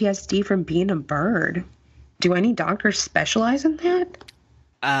PTSD from being a bird. Do any doctors specialize in that?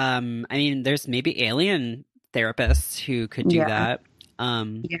 I mean, there's maybe alien therapists who could do that.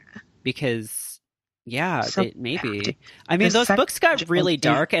 Because, maybe. I mean, those books got really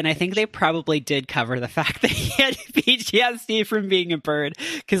dark, and I think they probably did cover the fact that he had PTSD from being a bird,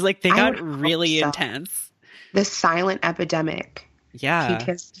 because, like, they got really intense. The silent epidemic. Yeah.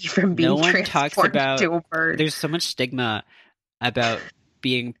 PTSD from being transported to a bird. There's so much stigma about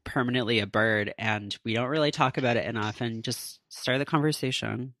being permanently a bird, and we don't really talk about it enough, and just start the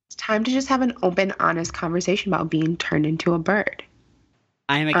conversation. It's time to just have an open, honest conversation about being turned into a bird.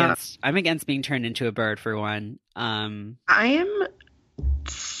 I'm against being turned into a bird, for one. I am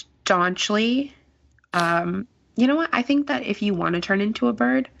staunchly, you know what? I think that if you want to turn into a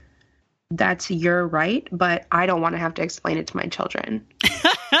bird, that's your right, but I don't want to have to explain it to my children.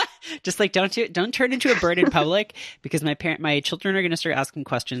 Just like don't turn into a bird in public, because my children are going to start asking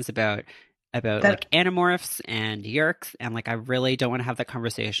questions about like Animorphs and Yeerks, and like I really don't want to have that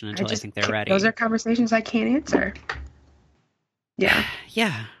conversation until I think they're ready. Those are conversations I can't answer. Yeah.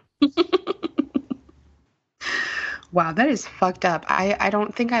 Yeah. Wow, that is fucked up. I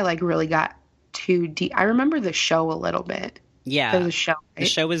don't think I like really got too deep. I remember the show a little bit. Yeah. There was a show. Right? The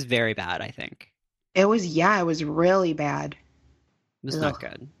show was very bad, I think. It was really bad. It was not Ugh,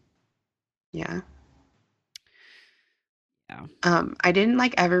 good. yeah. Yeah. I didn't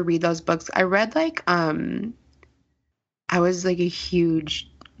like ever read those books. I read like I was like a huge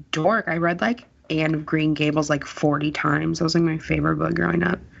dork. I read like Anne of Green Gables like 40 times. That was like my favorite book growing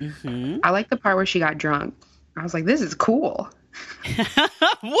up. Mm-hmm. I like the part where she got drunk. I was like, this is cool.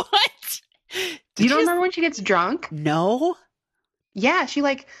 What? You don't remember when she gets drunk? No. Yeah, she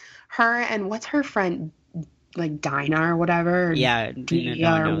like her and what's her friend like Dinah or whatever, or Yeah, no one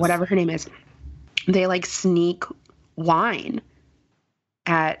Dia or knows. whatever her name is. They like sneak wine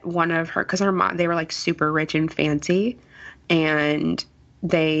at one of her because her mom they were like super rich and fancy, and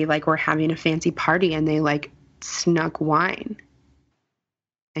they like were having a fancy party and they like snuck wine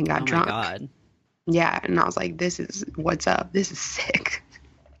and got Oh my drunk. God. Yeah, and I was like, this is what's up. This is sick.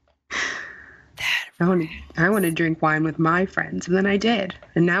 That I want to drink wine with my friends, and then I did,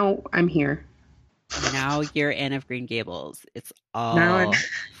 and now I'm here. Now you're Anne of Green Gables. It's Now all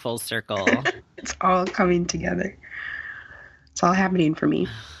full circle. it's all coming together. It's all happening for me.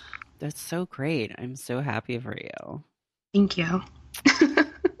 That's so great. I'm so happy for you. Thank you.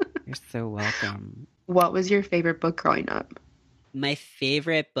 You're so welcome. What was your favorite book growing up? My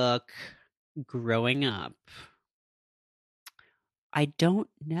favorite book growing up. I don't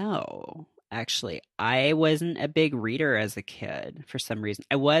know. Actually, I wasn't a big reader as a kid for some reason.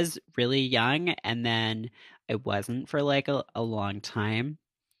 I was really young and then I wasn't for like a long time.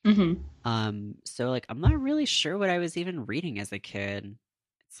 So like I'm not really sure what I was even reading as a kid.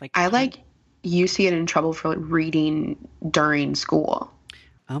 It's like I like used to get in trouble for like, reading during school.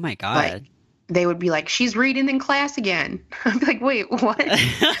 oh my Like God. they would be like, "She's reading in class again." I'd be like, "Wait, what?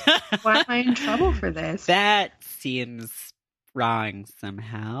 Why am I in trouble for this?" That seems wrong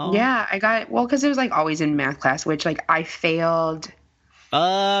somehow. Yeah, I got well because it was like always in math class, which like I failed.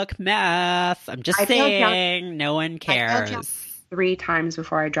 Fuck math. I'm just I failed saying, no one I failed geometry cares. 3 times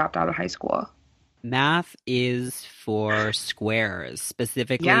before I dropped out of high school. Math is for squares,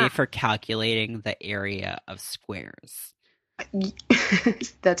 specifically Yeah. for calculating the area of squares.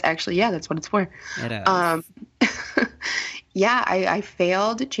 That's actually that's what it's for. It is. Yeah, I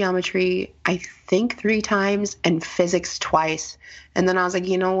failed geometry, I think 3 times, and physics twice. And then I was like,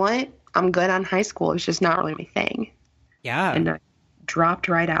 you know what? I'm good on high school. It's just not really my thing. Yeah. And I dropped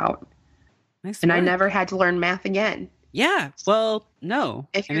right out. Nice And I work. never had to learn math again. Yeah. Well, no.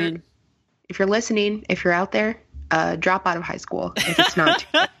 If I you're mean, if you're listening, if you're out there, drop out of high school if it's not too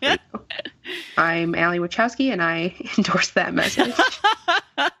late for you. I'm Allie Wachowski, and I endorse that message.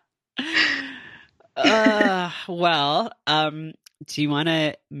 well, do you want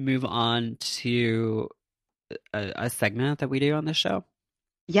to move on to a segment that we do on the show?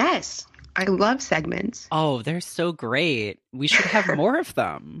 Yes, I love segments. Oh, they're so great. We should have more of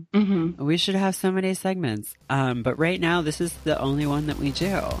them. Mm-hmm. We should have so many segments. But right now, this is the only one that we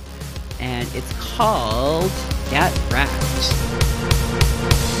do. And it's called Get Wrecked.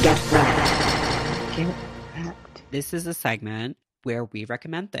 Get wrecked. Get wrecked. This is a segment where we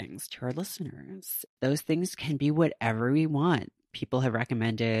recommend things to our listeners. Those things can be whatever we want. People have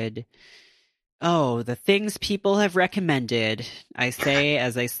recommended... Oh, the things people have recommended, I say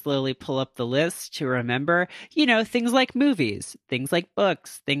as I slowly pull up the list to remember, things like movies, things like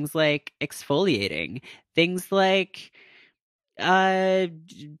books, things like exfoliating, things like,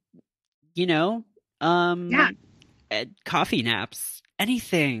 coffee naps,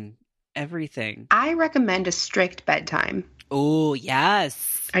 anything, everything. I recommend a strict bedtime. Oh,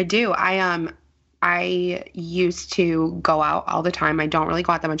 yes. I do. I used to go out all the time. I don't really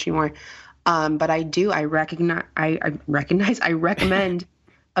go out that much anymore. But I do. I recommend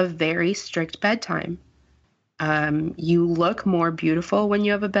a very strict bedtime. You look more beautiful when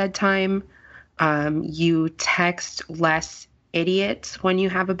you have a bedtime. You text less idiots when you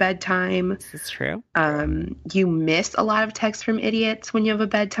have a bedtime. This is true. You miss a lot of texts from idiots when you have a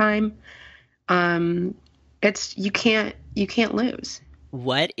bedtime. You can't lose.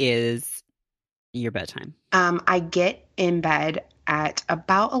 What is your bedtime? I get in bed at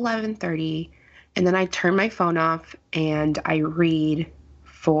about 11:30, and then I turn my phone off and I read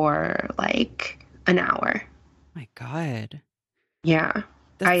for like an hour. My God. Yeah.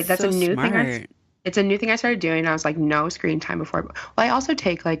 That's so a new smart. thing. It's a new thing I started doing. I was like, no screen time before. Well, I also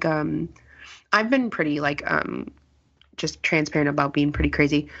take like I've been pretty like just transparent about being pretty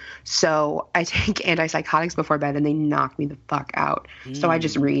crazy. So I take antipsychotics before bed and they knock me the fuck out. So I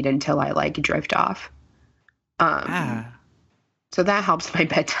just read until I like drift off. So that helps my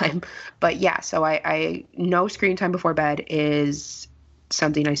bedtime. But yeah, so I no screen time before bed is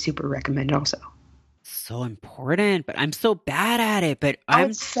something I super recommend also. so important, but I'm so bad at it. But Oh,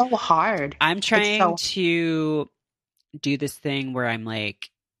 it's so hard. I'm It's trying so to do this thing where I'm like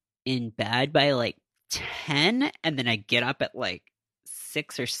in bed by like 10 and then I get up at like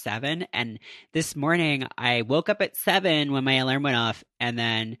 6 or 7. And this morning I woke up at 7 when my alarm went off and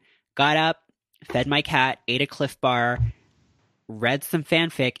then got up, fed my cat, ate a Cliff Bar, read some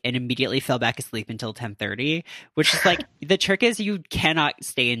fanfic, and immediately fell back asleep until 10:30, which is like the trick is you cannot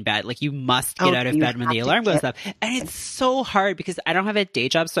stay in bed. Like you must get out of you bed when the have to alarm goes get up. And it's so hard because I don't have a day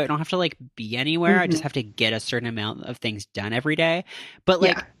job, so I don't have to like be anywhere. I just Mhm. have to get a certain amount of things done every day. But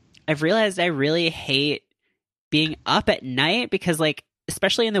like Yeah. I've realized I really hate being up at night because like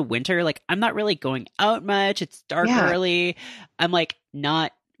especially in the winter, like I'm not really going out much. It's dark Yeah. early. I'm like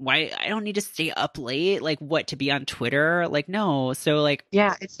not why I don't need to stay up late, like what to be on Twitter? Like no. So like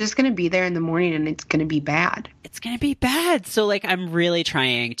Yeah. It's just gonna be there in the morning and it's gonna be bad. it's gonna be bad. So like I'm really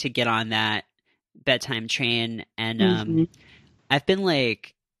trying to get on that bedtime train and Hmm. I've been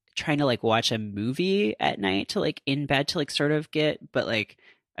like trying to like watch a movie at night to like in bed to like sort of get, but like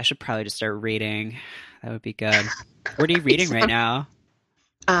I should probably just start reading. That would be good. What are you reading right now?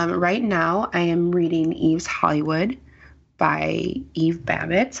 Right now, I am reading Eve's Hollywood by Eve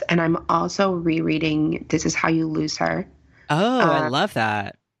Babbitt, and I'm also rereading This Is How You Lose Her. Oh, I Uh, love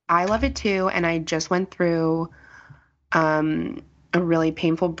that. I love it too, and I just went through a really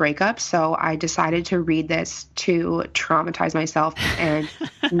painful breakup, so I decided to read this to traumatize myself and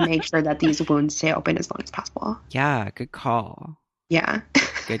make sure that these wounds stay open as long as possible. Yeah, good call. Yeah.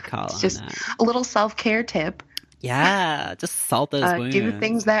 Good call It's on just that. a little self-care tip. Yeah, just salt those Do the wounds.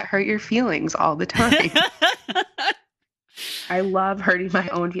 things that hurt your feelings all the time. I love hurting my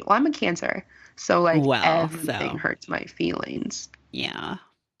own feelings. Well, I'm a Cancer, so like Well, everything so hurts my feelings. yeah.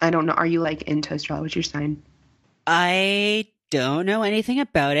 I don't know. Are you like into astrology? What's your sign? I don't know anything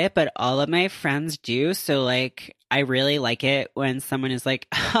about it, but all of my friends do. So like I really like it when someone is like,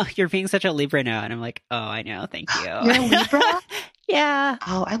 "Oh, you're being such a Libra now." And I'm like, "Oh, I know. Thank you." You're a Libra? Yeah.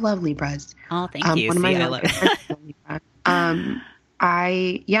 Oh, I love Libras. Oh, thank you. One of my See, I really love good friends is a Libra. I'm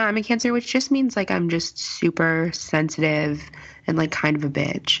a Cancer, which just means like I'm just super sensitive and like kind of a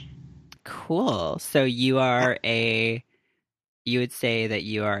bitch. Cool. So you would say that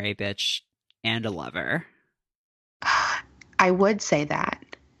you are a bitch and a lover. I would say that.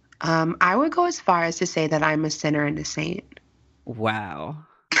 I would go as far as to say that I'm a sinner and a saint. Wow.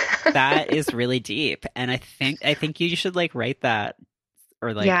 That is really deep. And I think you should like write that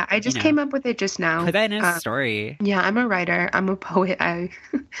or like, Yeah, I you just know, came up with it just put now. that in a story. Yeah, I'm a writer. I'm a poet.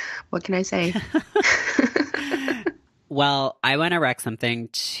 What can I say? Well, I want to rec something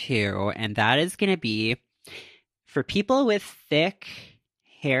too, and that is going to be for people with thick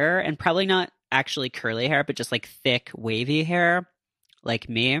hair and probably not actually curly hair, but just like thick, wavy hair like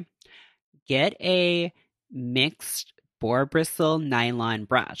me, get a mixed boar bristle nylon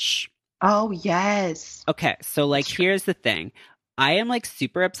brush. Oh, yes. Okay, so like That's true. here's the thing. I am like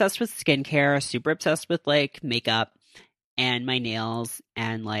super obsessed with skincare, super obsessed with like makeup and my nails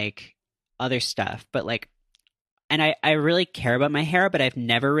and like other stuff. But like and I really care about my hair, but I've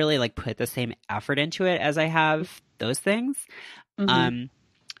never really like put the same effort into it as I have those things. Hmm. Um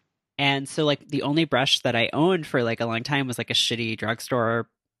and so like the only brush that I owned for like a long time was like a shitty drugstore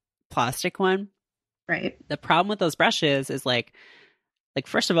plastic one. Right. The problem with those brushes is like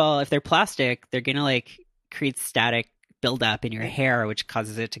first of all, if they're plastic, they're gonna like create static buildup in your hair, which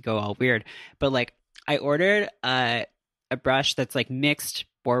causes it to go all weird. But like I ordered a brush that's like mixed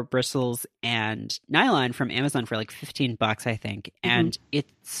boar bristles and nylon from Amazon for like $15, I think. Hmm. And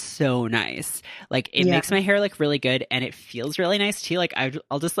it's so nice. Like it Yeah. makes my hair look really good and it feels really nice too. Like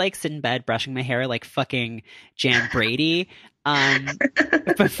I'll just like sit in bed brushing my hair like fucking Jan Brady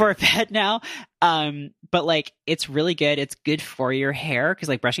before bed now. But like it's really good. It's good for your hair because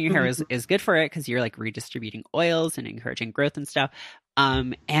like brushing your hair Mhm. is good for it because you're like redistributing oils and encouraging growth and stuff.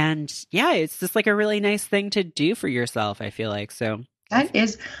 And yeah, it's just like a really nice thing to do for yourself, I feel like. So That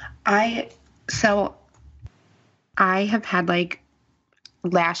is, I, so I have had like,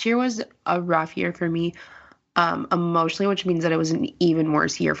 last year was a rough year for me, emotionally, which means that it was an even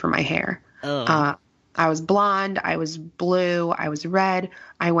worse year for my hair. oh. Uh, I was blonde, I was blue, I was red.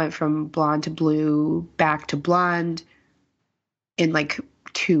 I went from blonde to blue, back to blonde in like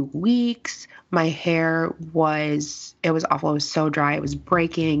 2 weeks. My hair it was awful. It was so dry. It was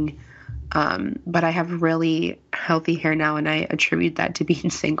breaking. But I have really healthy hair now, and I attribute that to being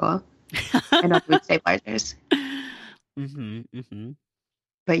single and on mood stabilizers. Mm-hmm, mm-hmm.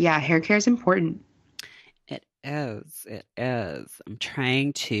 But yeah, hair care is important. It is. It is. I'm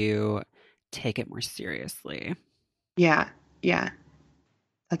trying to take it more seriously. Yeah, yeah,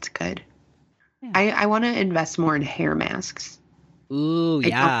 that's good. Yeah. I want to invest more in hair masks. Ooh,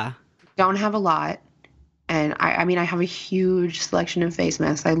 yeah. Don't have a lot. And I mean, I have a huge selection of face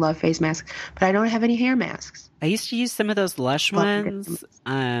masks. I love face masks, but I don't have any hair masks. I used to use some of those Lush Love to get ones,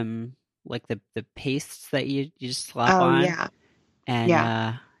 like the pastes that you just slap Oh, on. yeah. And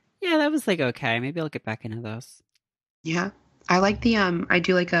Yeah. yeah, that was like okay. Maybe I'll get back into those. Yeah. I like the I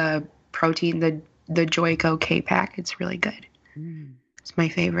do like a protein, the Joico K-Pack. It's really good. Mm. It's my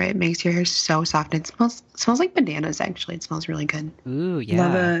favorite. It makes your hair so soft. It smells like bananas, actually. It smells really good. Ooh, yeah.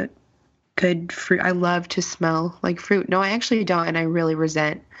 Love a good fruit. I love to smell like fruit. No, I actually don't, and I really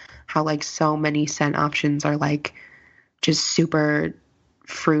resent how like so many scent options are like just super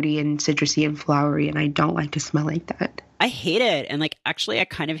fruity and citrusy and flowery, and I don't like to smell like that. I hate it. And like actually I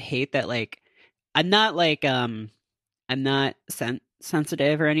kind of hate that like I'm not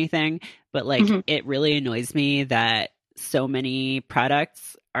sensitive or anything, but like Mhm. it really annoys me that so many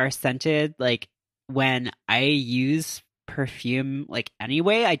products are scented. Like when I use perfume like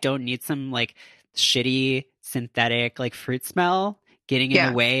anyway, I don't need some like shitty synthetic like fruit smell getting in Yeah.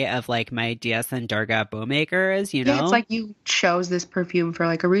 the way of like my DS and Darga Bowmakers, you know? Yeah, it's like you chose this perfume for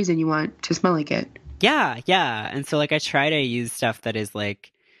like a reason. You want to smell like it. Yeah. And so like I try to use stuff that is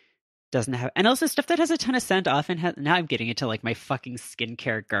like doesn't have, and also stuff that has a ton of scent often has, now I'm getting into like my fucking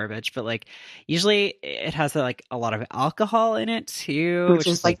skincare garbage, but like usually it has like a lot of alcohol in it too, Which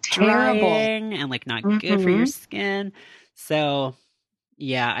is, like, terrible. drying and like not good for your skin. So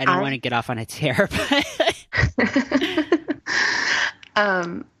yeah, I don't want to get off on a tear, but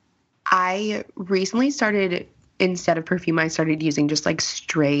I recently started, instead of perfume, I started using just like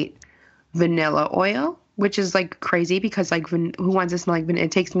straight vanilla oil, which is like crazy because like who wants to smell like vanilla?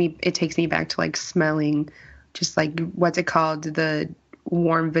 It takes me back to like smelling just like what's it called, the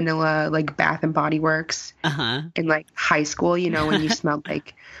warm vanilla like Bath and Body Works in like high school, you know, when you smelled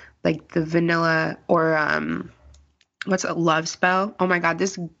like the vanilla, or what's it, Love Spell. Oh my God,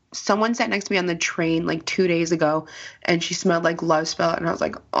 someone sat next to me on the train like 2 days ago and she smelled like Love Spell, and I was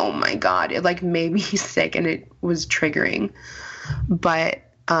like, oh my God, it like made me sick and it was triggering. But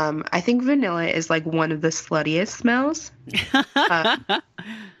I think vanilla is like one of the sluttiest smells,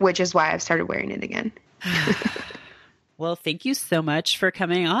 which is why I've started wearing it again. Well, thank you so much for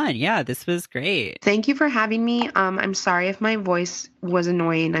coming on. Yeah, this was great. Thank you for having me. I'm sorry if my voice was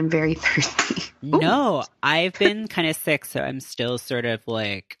annoying. I'm very thirsty. No, I've been kind of sick, so I'm still sort of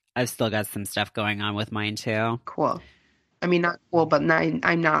like, I've still got some stuff going on with mine too. Cool. I mean, not cool, but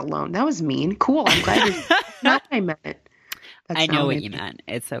I'm not alone. That was mean. Cool. I'm glad you're not what I meant. I know what you meant.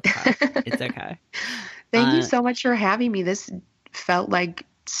 It's okay. It's okay. Thank you so much for having me. This felt like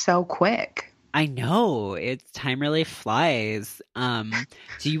so quick. I know. Time really flies. Do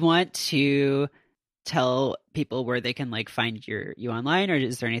you want to tell people where they can like find you online, or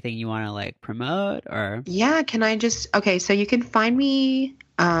is there anything you want to like promote? Or yeah, can I just so you can find me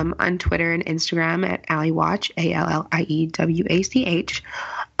on Twitter and Instagram at AllieWatch, ALLIEWACH.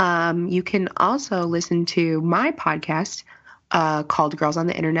 You can also listen to my podcast called Girls on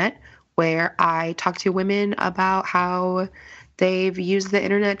the Internet, where I talk to women about how they've used the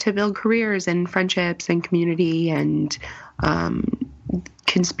internet to build careers and friendships and community and learn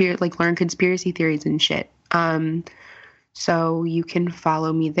conspiracy theories and shit. So you can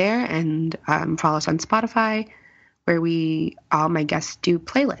follow me there and follow us on Spotify, where all my guests do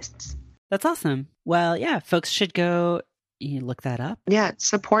playlists. That's awesome. Well, yeah, folks should go look that up. Yeah,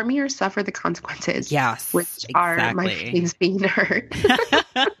 support me or suffer the consequences. Yes, which are my feelings being hurt.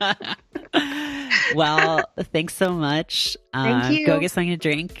 Well, thanks so much. Thank you. Go get something to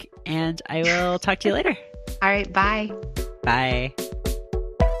drink, and I will talk to you later. All right, bye. Bye.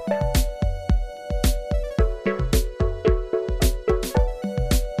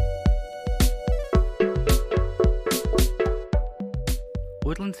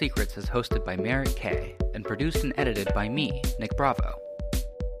 Woodland Secrets is hosted by Merritt K and produced and edited by me, Nick Bravo.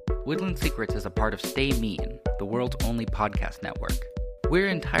 Woodland Secrets is a part of Stay Mean, the world's only podcast network. We're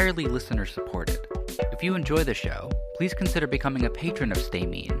entirely listener-supported. If you enjoy the show, please consider becoming a patron of Stay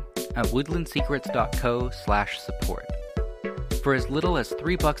Mean at woodlandsecrets.co/support. For as little as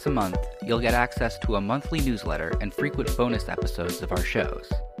 $3 a month, you'll get access to a monthly newsletter and frequent bonus episodes of our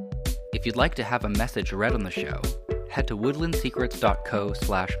shows. If you'd like to have a message read on the show, head to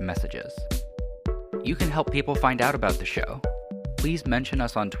woodlandsecrets.co/messages. You can help people find out about the show. Please mention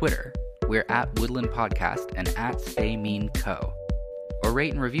us on Twitter. We're at Woodland Podcast and at Stay Mean Co. Or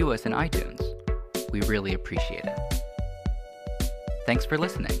rate and review us in iTunes. We really appreciate it. Thanks for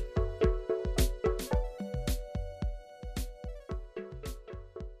listening.